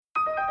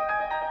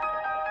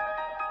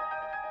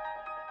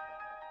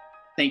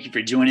Thank you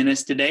for joining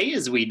us today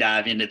as we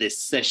dive into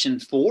this session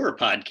 4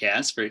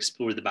 podcast for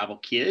Explore the Bible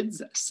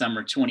Kids,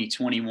 summer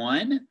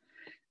 2021.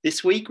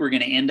 This week, we're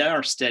going to end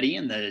our study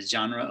in the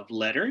genre of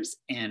letters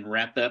and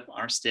wrap up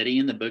our study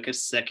in the book of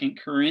 2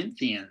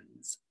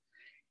 Corinthians.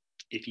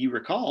 If you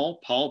recall,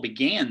 Paul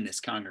began this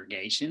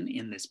congregation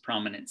in this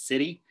prominent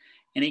city,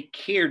 and he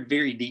cared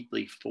very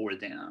deeply for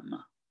them.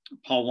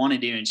 Paul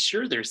wanted to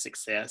ensure their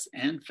success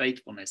and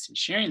faithfulness in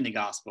sharing the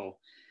gospel,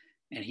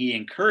 and he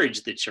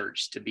encouraged the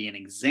church to be an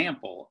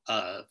example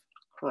of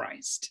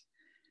Christ.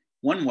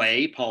 One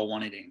way Paul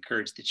wanted to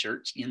encourage the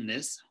church in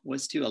this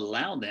was to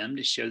allow them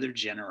to show their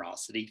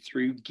generosity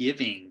through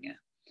giving.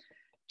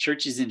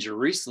 Churches in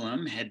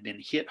Jerusalem had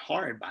been hit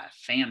hard by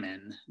a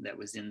famine that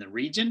was in the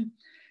region,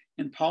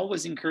 and Paul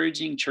was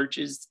encouraging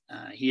churches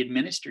he had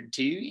ministered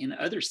to in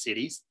other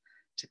cities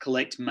to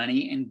collect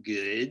money and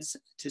goods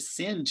to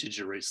send to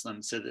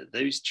Jerusalem so that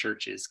those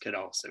churches could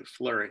also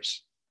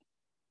flourish.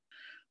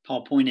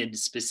 Paul pointed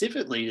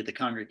specifically to the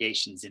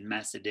congregations in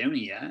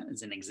Macedonia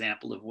as an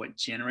example of what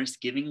generous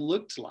giving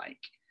looked like.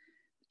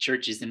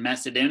 Churches in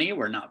Macedonia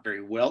were not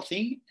very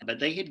wealthy, but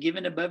they had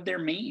given above their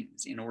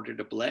means in order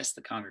to bless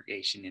the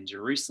congregation in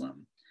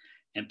Jerusalem.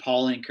 And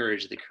Paul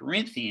encouraged the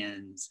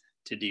Corinthians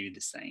to do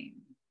the same.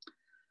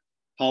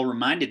 Paul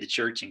reminded the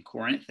church in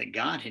Corinth that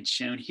God had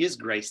shown his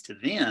grace to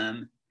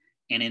them,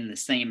 and in the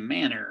same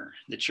manner,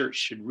 the church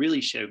should really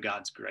show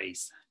God's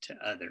grace to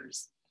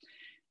others.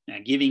 Now,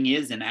 giving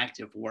is an act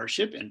of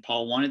worship, and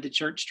Paul wanted the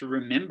church to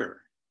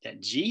remember that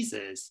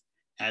Jesus,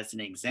 as an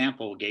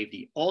example, gave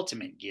the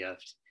ultimate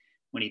gift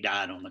when he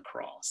died on the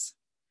cross.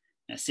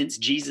 Now, since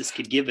Jesus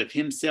could give of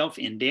himself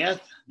in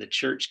death, the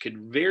church could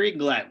very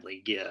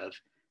gladly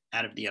give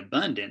out of the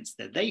abundance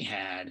that they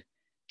had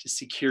to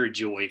secure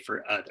joy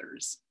for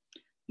others.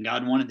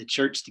 God wanted the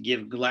church to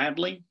give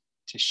gladly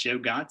to show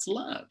God's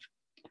love.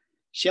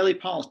 Shelley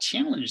Paul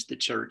challenged the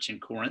church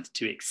in Corinth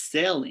to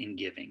excel in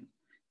giving,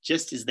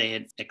 just as they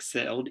had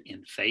excelled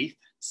in faith,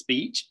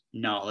 speech,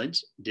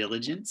 knowledge,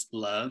 diligence,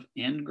 love,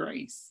 and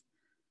grace.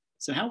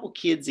 So how will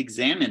kids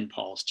examine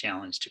Paul's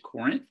challenge to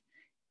Corinth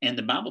and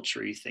the Bible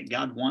truth that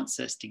God wants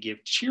us to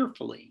give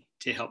cheerfully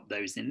to help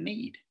those in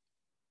need?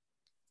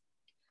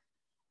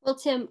 Well,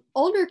 Tim,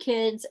 older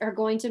kids are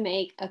going to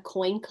make a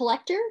coin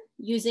collector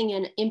using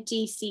an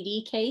empty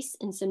CD case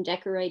and some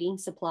decorating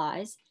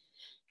supplies.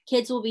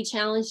 Kids will be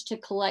challenged to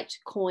collect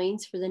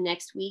coins for the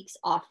next week's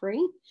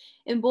offering.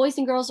 And boys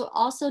and girls will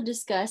also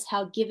discuss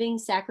how giving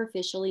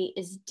sacrificially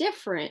is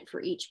different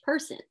for each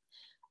person.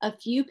 A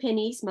few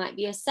pennies might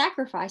be a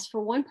sacrifice for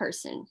one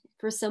person.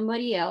 For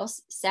somebody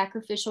else,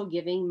 sacrificial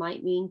giving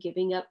might mean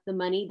giving up the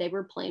money they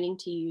were planning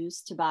to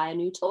use to buy a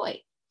new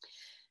toy.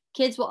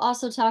 Kids will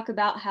also talk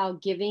about how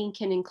giving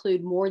can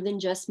include more than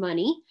just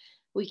money.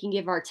 We can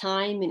give our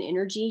time and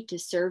energy to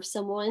serve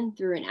someone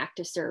through an act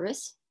of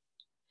service.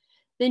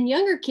 Then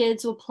younger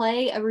kids will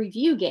play a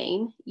review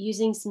game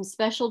using some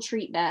special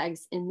treat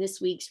bags in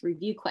this week's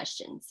review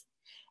questions.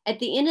 At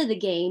the end of the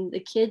game,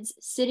 the kids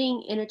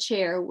sitting in a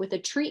chair with a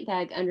treat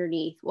bag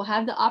underneath will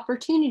have the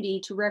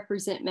opportunity to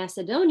represent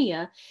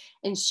Macedonia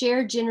and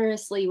share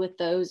generously with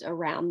those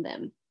around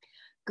them.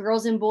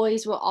 Girls and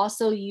boys will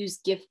also use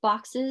gift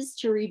boxes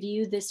to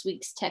review this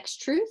week's text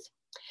truth.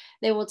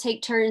 They will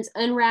take turns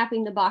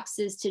unwrapping the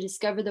boxes to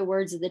discover the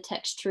words of the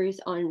text truth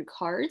on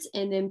cards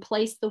and then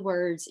place the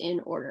words in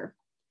order.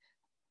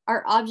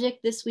 Our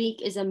object this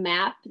week is a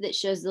map that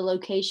shows the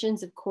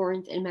locations of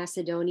Corinth and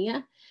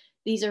Macedonia.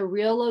 These are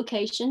real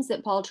locations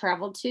that Paul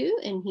traveled to,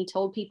 and he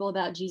told people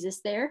about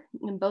Jesus there.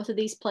 And both of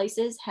these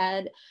places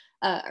had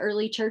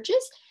early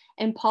churches,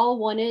 and Paul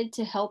wanted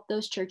to help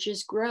those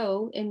churches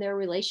grow in their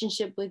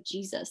relationship with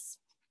Jesus.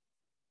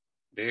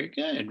 Very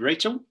good.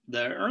 Rachel,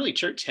 the early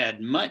church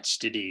had much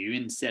to do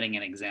in setting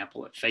an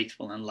example of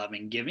faithful and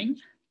loving giving.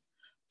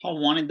 Paul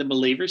wanted the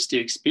believers to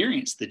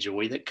experience the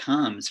joy that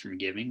comes from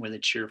giving with a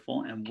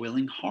cheerful and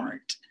willing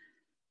heart.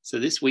 So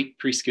this week,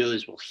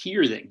 preschoolers will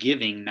hear that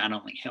giving not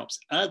only helps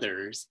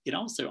others, it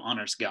also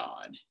honors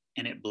God,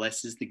 and it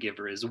blesses the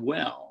giver as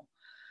well.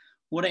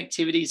 What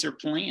activities are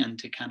planned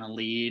to kind of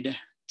lead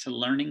to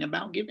learning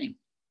about giving?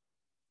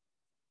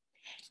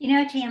 You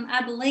know, Tim,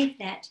 I believe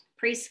that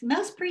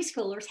most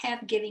preschoolers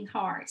have giving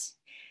hearts,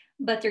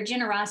 but their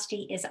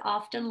generosity is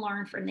often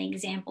learned from the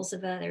examples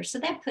of others. So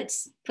that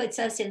puts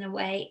us in the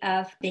way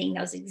of being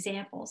those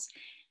examples.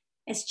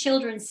 As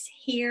children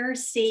hear,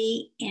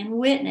 see, and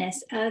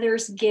witness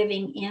others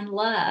giving in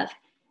love,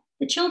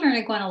 the children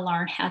are going to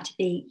learn how to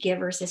be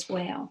givers as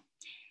well.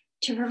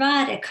 To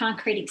provide a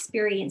concrete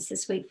experience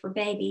this week for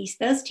babies,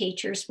 those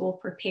teachers will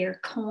prepare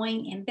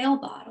coin and bell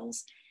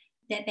bottles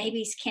that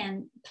babies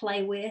can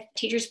play with.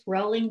 Teachers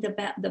rolling the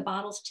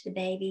bottles to the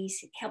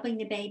babies, helping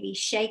the babies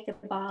shake the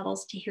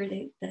bottles to hear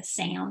the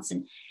sounds,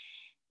 and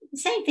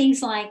saying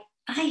things like,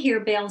 I hear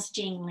bells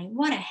jingling.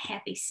 What a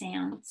happy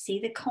sound. See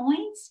the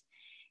coins?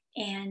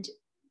 And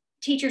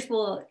teachers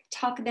will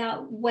talk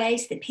about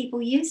ways that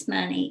people use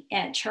money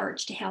at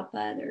church to help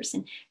others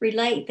and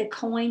relate the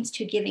coins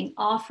to giving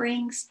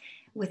offerings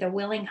with a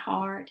willing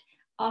heart,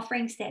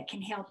 offerings that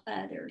can help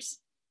others.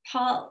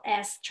 Paul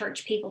asked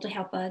church people to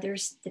help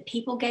others. The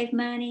people gave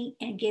money,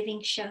 and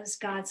giving shows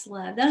God's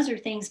love. Those are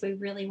things we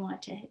really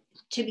want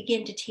to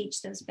begin to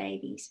teach those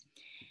babies.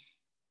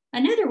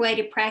 Another way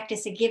to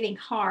practice a giving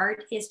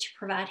heart is to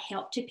provide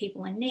help to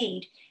people in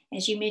need.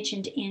 As you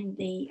mentioned in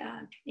the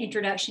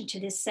introduction to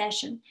this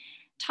session,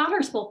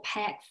 toddlers will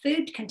pack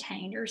food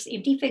containers,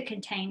 empty food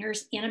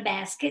containers, in a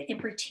basket and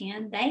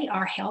pretend they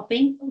are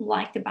helping,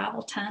 like the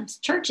Bible Times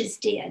churches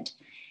did.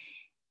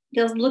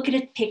 They'll look at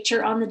a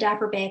picture on the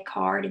diaper bag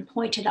card and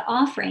point to the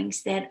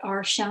offerings that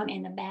are shown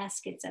in the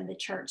baskets of the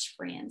church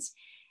friends.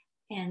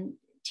 And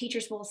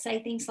teachers will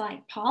say things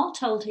like, Paul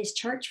told his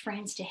church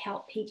friends to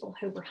help people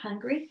who were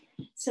hungry.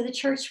 So the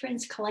church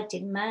friends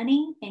collected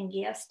money and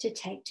gifts to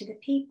take to the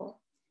people.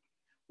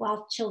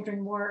 While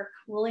children work,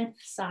 we'll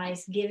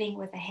emphasize giving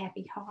with a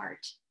happy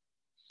heart.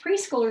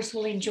 Preschoolers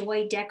will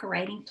enjoy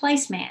decorating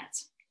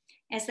placemats.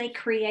 As they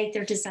create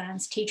their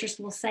designs, teachers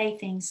will say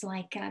things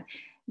like,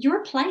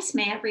 your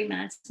placemat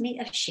reminds me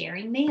of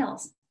sharing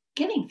meals.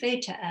 Giving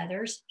food to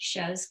others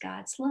shows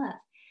God's love.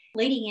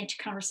 Leading into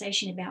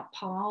conversation about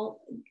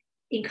Paul,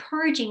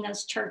 encouraging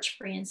those church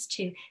friends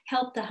to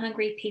help the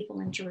hungry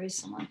people in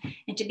Jerusalem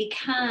and to be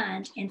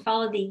kind and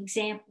follow the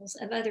examples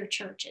of other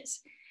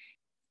churches.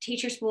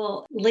 Teachers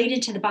will lead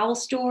into the Bible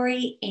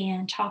story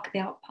and talk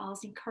about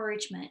Paul's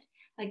encouragement,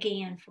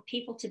 again, for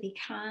people to be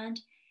kind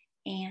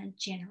and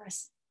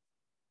generous.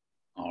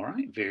 All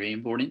right, very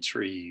important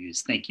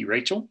truths. Thank you,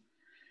 Rachel.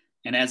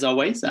 And as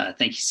always, thank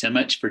you so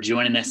much for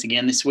joining us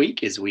again this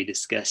week as we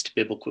discussed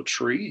biblical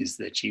truths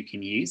that you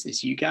can use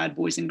as you guide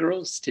boys and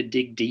girls to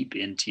dig deep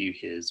into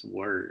His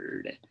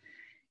Word.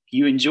 If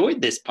you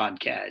enjoyed this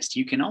podcast,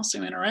 you can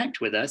also interact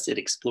with us at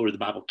Explore the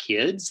Bible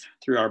Kids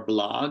through our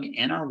blog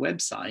and our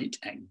website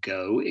at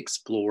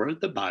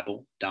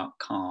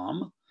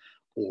goexplorethebible.com,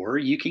 or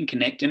you can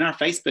connect in our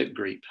Facebook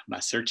group by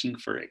searching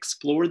for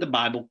Explore the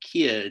Bible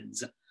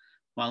Kids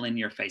while in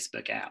your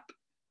Facebook app.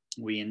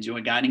 We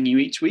enjoy guiding you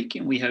each week,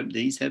 and we hope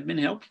these have been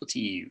helpful to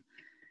you.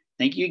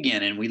 Thank you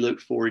again, and we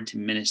look forward to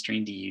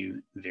ministering to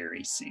you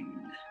very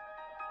soon.